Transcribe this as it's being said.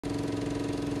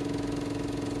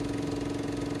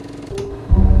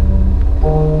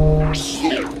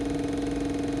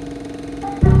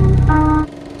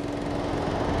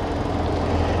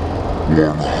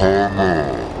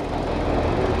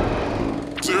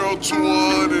to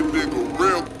 100, nigga,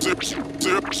 real quick.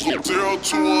 0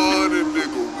 to 100,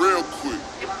 nigga, real quick.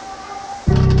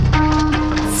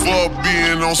 Fuck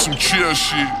being on some chill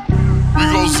shit. We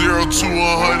go 0 to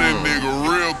 100, nigga,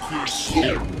 real quick.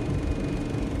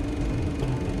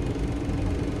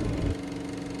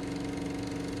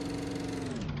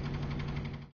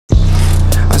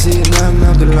 I see it nothing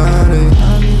up the line,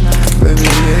 baby, we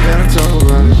ain't gotta talk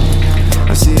about it.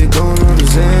 I see it going on the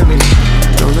Xanny.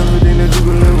 Don't ever think that you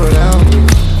can live without me.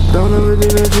 Don't ever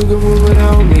think that you can move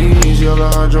without me. She all the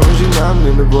hard drugs, she not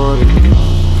in the body.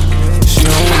 She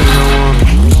don't want it, no one.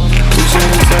 We share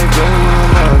the same thing when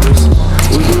I'm honest.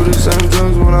 We do the same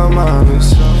drugs when I'm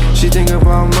honest. She think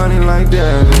about money like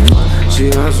daddy. She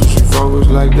hustle, she focus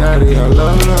like daddy. I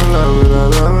love it, I love it, I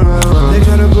love it, I love it. They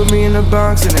try to put me in the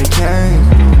box and they can't.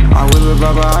 I whip it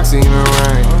by oxy in the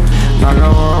rain. Knock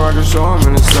out one record, show 'em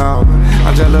in the south.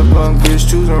 I tell the punk bitch,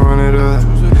 choose and run it up.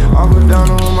 I'll put down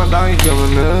on my dog, he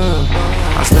coming up.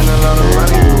 I spend a lot of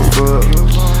money, give a fuck.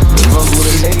 The fuck with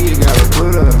a nigga, you gotta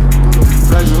put up.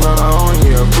 Flexing on her own,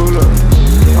 yeah, pull up.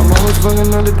 I'm always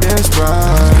fucking up the dance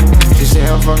spot. She say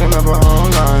I'm fucking up her whole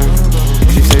life.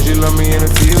 She say she love me and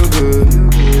it feel good.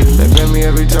 They pay me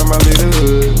every time I leave the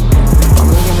hood. I'm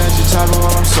looking at your type while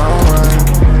I'm songwriting.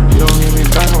 You don't hit me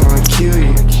back, I wanna kill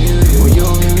you. When you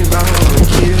don't hit me back, I wanna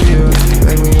kill you.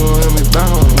 Like when you don't hit me back,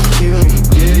 I wanna kill you.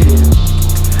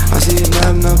 Yeah. I see it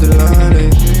nothing up the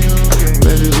line,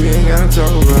 baby, we ain't gotta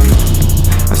talk about it.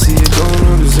 I see it going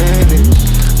on the Xanny.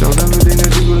 Don't ever think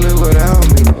that you can live without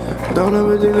me. Don't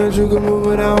ever think that you can move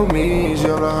without me. She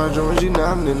all the hard drugs, she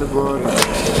not in the body.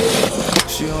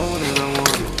 She own it, I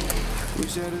want it. We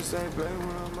share the same bed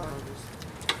when I'm honest.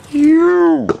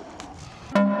 You.